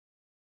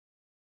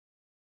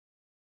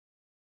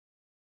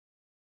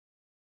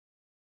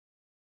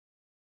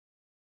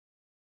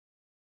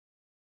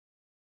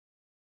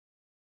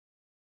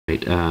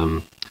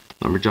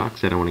Lumberjack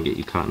said I want to get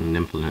you caught in an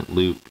infinite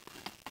loop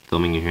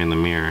filming you here in the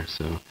mirror,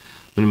 so I'm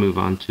going to move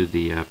on to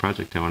the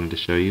project I wanted to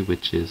show you,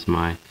 which is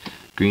my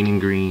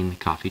Greene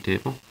coffee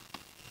table.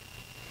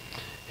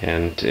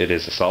 And it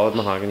is a solid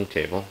mahogany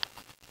table.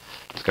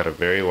 It's got a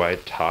very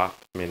wide top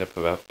made up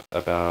of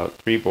about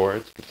 3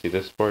 boards. You can see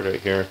this board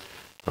right here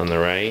on the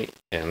right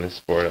and this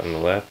board on the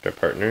left are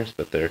partners,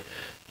 but they're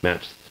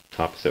matched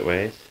opposite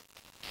ways.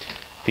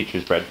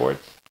 Features breadboards,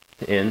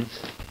 ends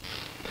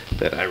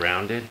that I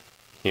rounded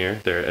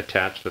here. They're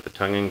attached with a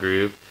tongue and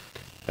groove.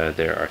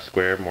 There are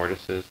square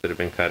mortises that have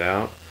been cut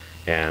out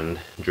and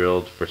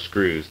drilled for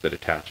screws that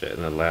attach it,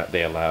 and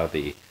they allow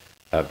the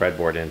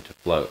breadboard end to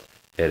float.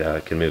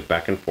 It can move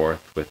back and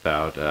forth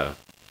without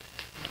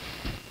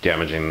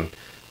damaging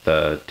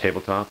the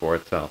tabletop or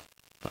itself.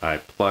 I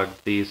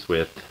plugged these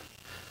with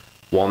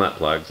walnut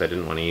plugs. I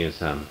didn't want to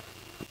use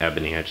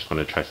ebony. I just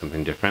wanted to try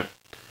something different.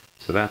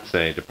 So that's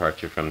a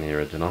departure from the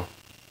original.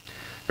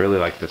 I really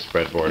like this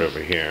breadboard over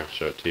here. I'll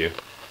show it to you.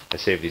 I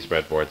saved these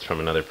breadboards from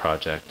another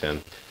project,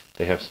 and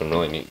they have some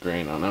really neat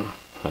grain on them.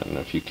 I don't know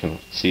if you can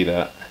see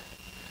that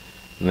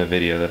in the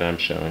video that I'm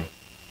showing.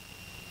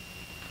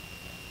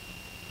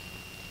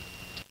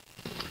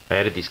 I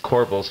added these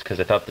corbels because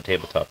I thought the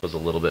tabletop was a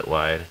little bit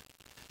wide,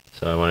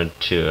 so I wanted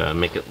to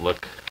make it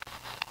look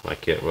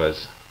like it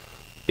was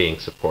being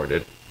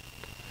supported.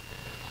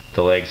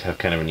 The legs have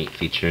kind of a neat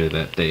feature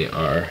that they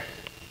are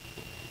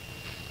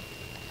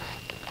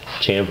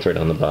chamfered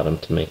on the bottom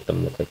to make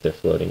them look like they're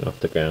floating off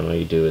the ground. All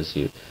you do is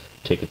you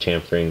take a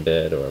chamfering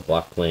bit or a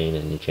block plane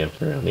and you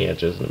chamfer around the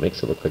edges, and it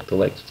makes it look like the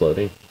leg's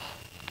floating.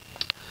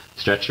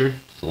 Stretcher,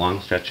 it's a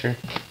long stretcher.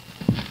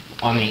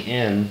 On the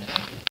end,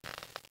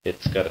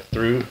 it's got a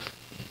through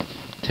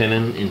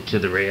tenon into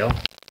the rail,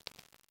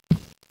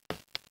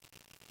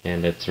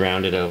 and it's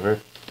rounded over.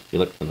 If you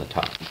look from the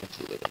top, you can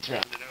see that it's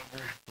rounded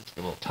over. It's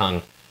got a little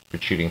tongue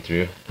protruding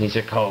through. These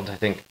are called, I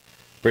think,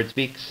 bird's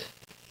beaks.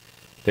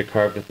 They're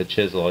carved with a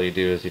chisel. All you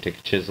do is you take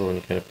a chisel and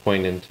you kind of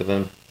point into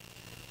them.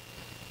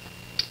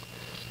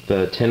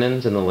 The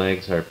tenons and the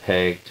legs are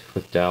pegged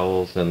with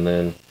dowels and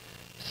then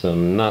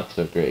some not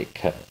so great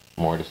cut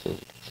mortises.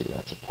 You can see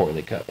that's a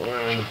poorly cut one.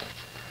 I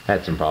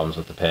had some problems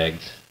with the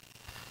pegs.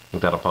 I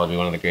think that'll probably be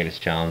one of the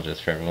greatest challenges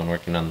for everyone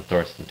working on the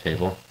Thorsten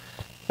table.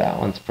 That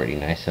one's pretty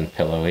nice and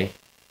pillowy.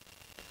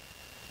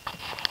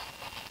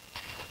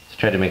 So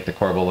tried to make the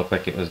corbel look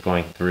like it was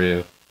going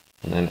through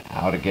and then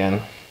out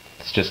again.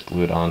 It's just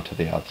glued onto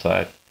the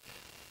outside.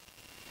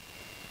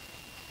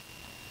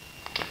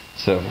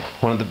 So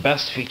one of the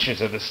best features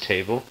of this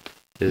table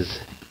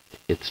is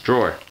its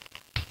drawer.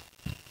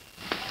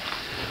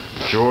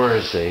 The drawer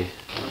is a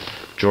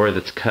drawer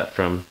that's cut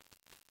from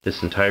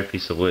this entire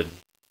piece of wood.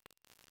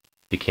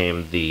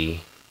 Became the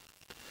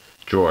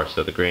drawer,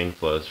 so the grain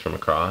flows from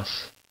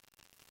across.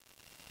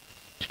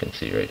 You can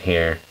see right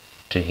here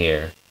to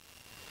here.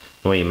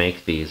 The way you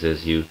make these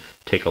is you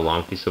take a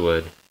long piece of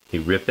wood,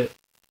 you rip it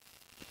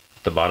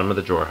the bottom of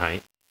the drawer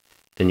height,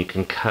 then you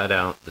can cut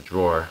out the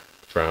drawer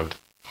from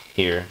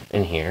here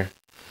and here,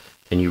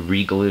 and you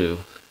re-glue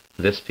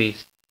this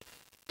piece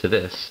to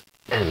this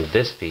and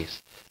this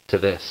piece to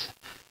this.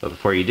 But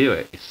before you do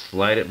it, you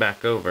slide it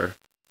back over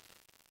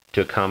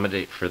to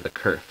accommodate for the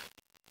kerf,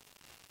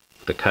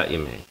 the cut you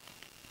made.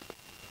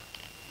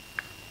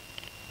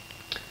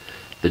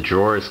 The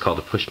drawer is called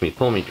a push me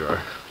pull me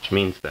drawer, which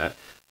means that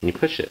when you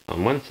push it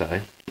on one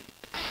side,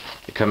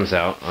 it comes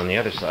out on the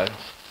other side.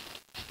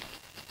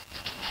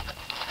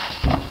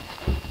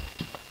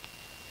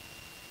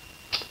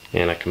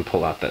 And I can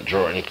pull out that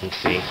drawer and you can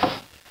see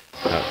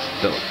how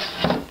it's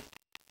built.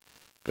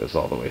 Goes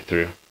all the way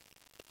through.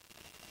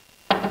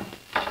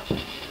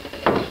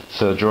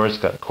 So the drawer's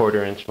got a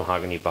 1/4 inch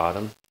mahogany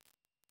bottom.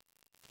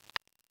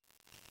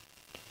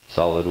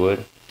 Solid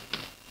wood.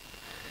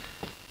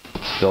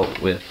 It's built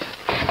with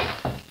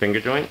finger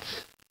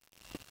joints,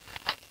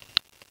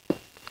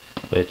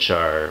 which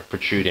are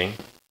protruding,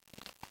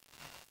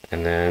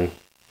 and then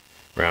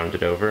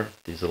rounded over.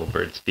 These little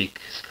bird's beak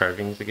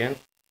carvings again.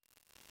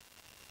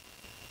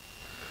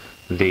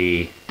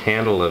 The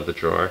handle of the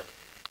drawer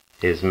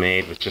is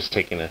made with just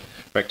taking a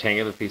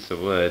rectangular piece of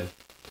wood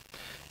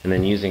and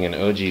then using an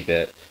OG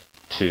bit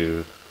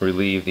to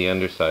relieve the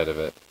underside of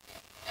it.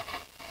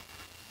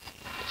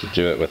 To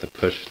do it with a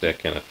push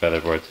stick and a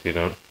featherboard so you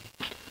don't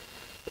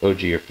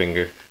OG your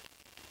finger.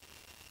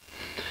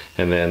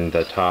 And then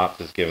the top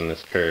is given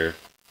this curve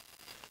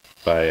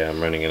by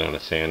running it on a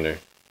sander.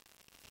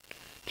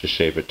 Just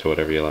shape it to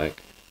whatever you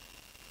like.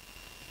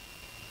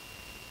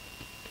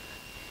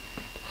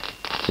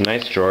 It's a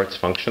nice drawer, it's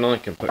functional, you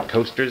can put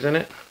coasters in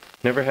it.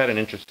 Never had an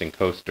interest in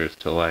coasters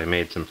till I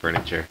made some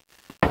furniture.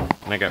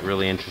 And I got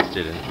really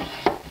interested in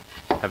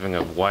having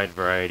a wide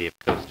variety of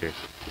coasters.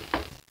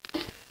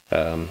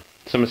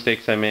 Some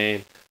mistakes I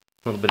made,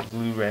 a little bit of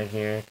glue right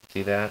here, you can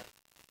see that.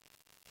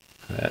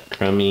 That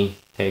crummy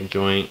peg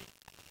joint.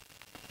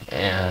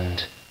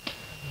 And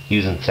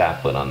using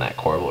sapwood on that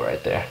corbel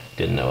right there.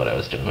 Didn't know what I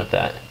was doing with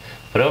that.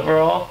 But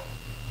overall,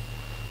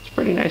 it's a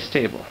pretty nice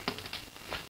table.